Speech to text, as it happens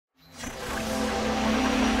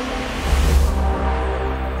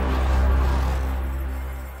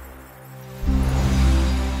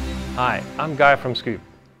Hi, I'm Guy from Scoop.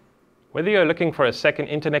 Whether you're looking for a second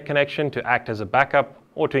internet connection to act as a backup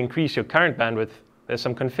or to increase your current bandwidth, there's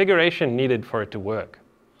some configuration needed for it to work.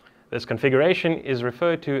 This configuration is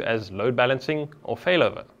referred to as load balancing or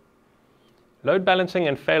failover. Load balancing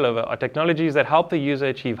and failover are technologies that help the user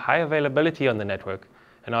achieve high availability on the network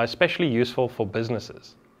and are especially useful for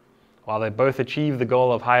businesses. While they both achieve the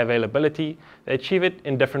goal of high availability, they achieve it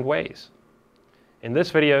in different ways. In this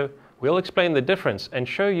video, we'll explain the difference and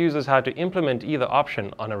show users how to implement either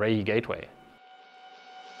option on a Reyee gateway.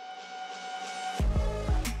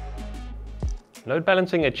 Load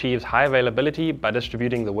balancing achieves high availability by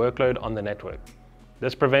distributing the workload on the network.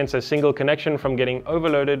 This prevents a single connection from getting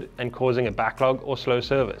overloaded and causing a backlog or slow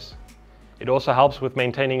service. It also helps with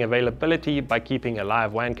maintaining availability by keeping a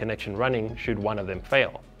live WAN connection running should one of them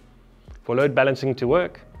fail. For load balancing to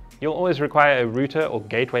work, you'll always require a router or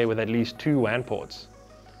gateway with at least 2 WAN ports.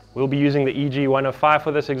 We'll be using the EG105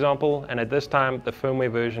 for this example, and at this time the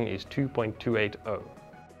firmware version is 2.280.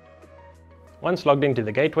 Once logged into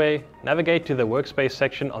the gateway, navigate to the workspace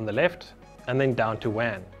section on the left and then down to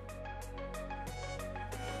WAN.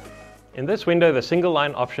 In this window, the single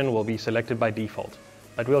line option will be selected by default,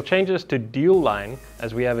 but we'll change this to dual line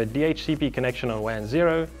as we have a DHCP connection on WAN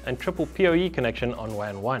 0 and triple PoE connection on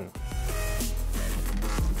WAN 1.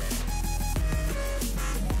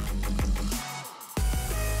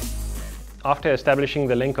 After establishing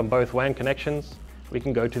the link on both WAN connections, we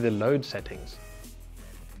can go to the load settings.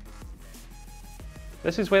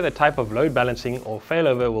 This is where the type of load balancing or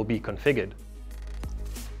failover will be configured.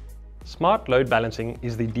 Smart load balancing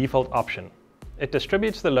is the default option. It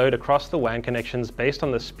distributes the load across the WAN connections based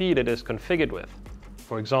on the speed it is configured with.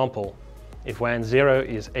 For example, if WAN 0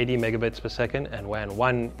 is 80 megabits per second and WAN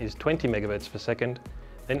 1 is 20 megabits per second,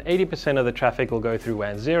 then 80% of the traffic will go through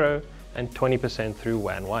WAN 0 and 20% through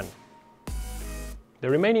WAN 1. The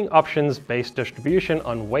remaining options base distribution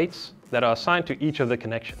on weights that are assigned to each of the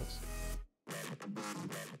connections.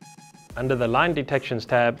 Under the Line Detections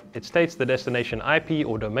tab, it states the destination IP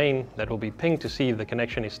or domain that will be pinged to see if the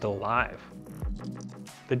connection is still live.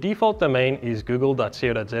 The default domain is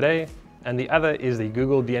google.co.za and the other is the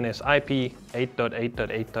Google DNS IP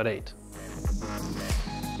 8.8.8.8.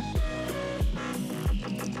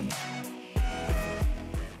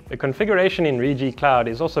 The configuration in Ruijie Cloud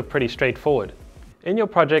is also pretty straightforward. In your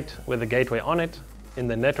project with the gateway on it, in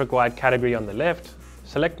the network-wide category on the left,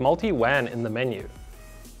 select multi-WAN in the menu.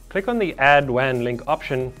 Click on the Add WAN Link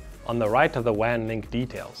option on the right of the WAN link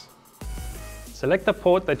details. Select the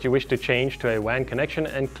port that you wish to change to a WAN connection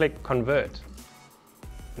and click Convert.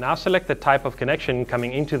 Now select the type of connection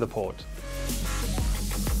coming into the port.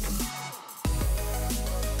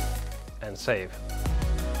 And save.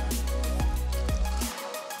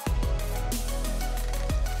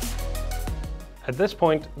 At this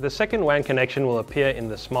point, the second WAN connection will appear in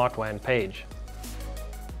the Smart WAN page.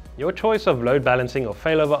 Your choice of load balancing or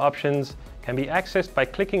failover options can be accessed by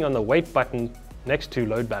clicking on the Wait button next to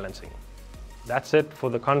load balancing. That's it for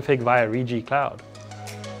the config via Ruijie Cloud.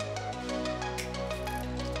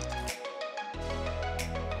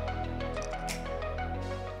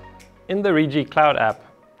 In the Ruijie Cloud app,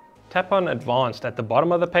 tap on Advanced at the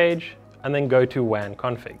bottom of the page and then go to WAN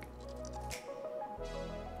config.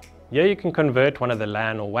 Here you can convert one of the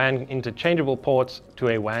LAN or WAN interchangeable ports to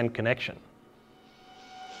a WAN connection.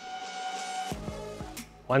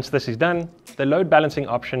 Once this is done, the load balancing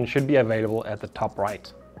option should be available at the top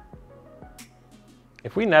right.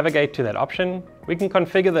 If we navigate to that option, we can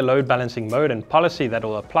configure the load balancing mode and policy that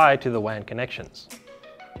will apply to the WAN connections.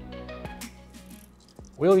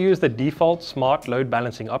 We'll use the default Smart Load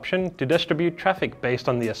Balancing option to distribute traffic based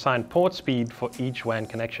on the assigned port speed for each WAN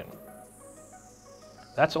connection.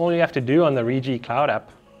 That's all you have to do on the Ruijie Cloud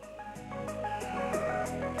app.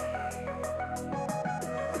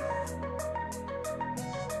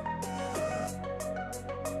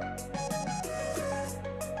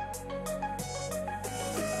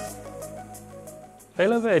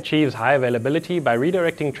 Failover achieves high availability by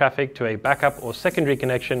redirecting traffic to a backup or secondary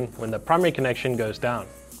connection when the primary connection goes down.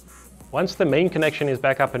 Once the main connection is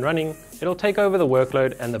back up and running, it'll take over the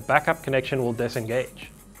workload and the backup connection will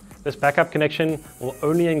disengage. This backup connection will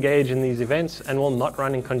only engage in these events and will not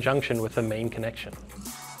run in conjunction with the main connection.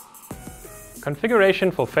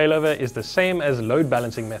 Configuration for failover is the same as load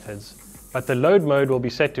balancing methods, but the load mode will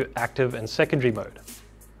be set to active and secondary mode.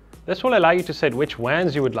 This will allow you to set which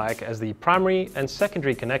WANs you would like as the primary and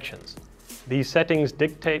secondary connections. These settings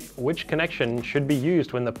dictate which connection should be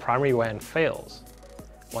used when the primary WAN fails.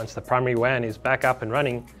 Once the primary WAN is back up and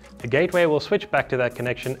running, the gateway will switch back to that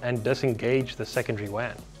connection and disengage the secondary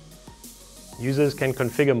WAN. Users can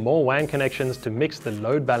configure more WAN connections to mix the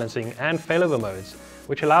load balancing and failover modes,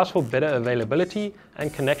 which allows for better availability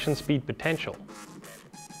and connection speed potential.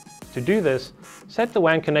 To do this, set the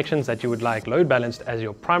WAN connections that you would like load balanced as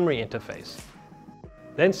your primary interface.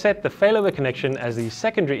 Then set the failover connection as the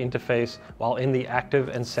secondary interface while in the active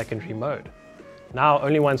and secondary mode. Now,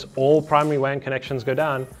 only once all primary WAN connections go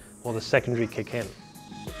down will the secondary kick in.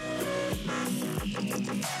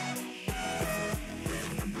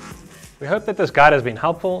 We hope that this guide has been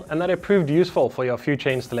helpful and that it proved useful for your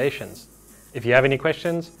future installations. If you have any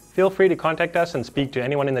questions, feel free to contact us and speak to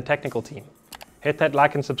anyone in the technical team. Hit that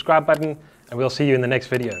like and subscribe button, and we'll see you in the next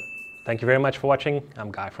video. Thank you very much for watching.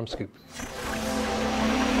 I'm Guy from Scoop.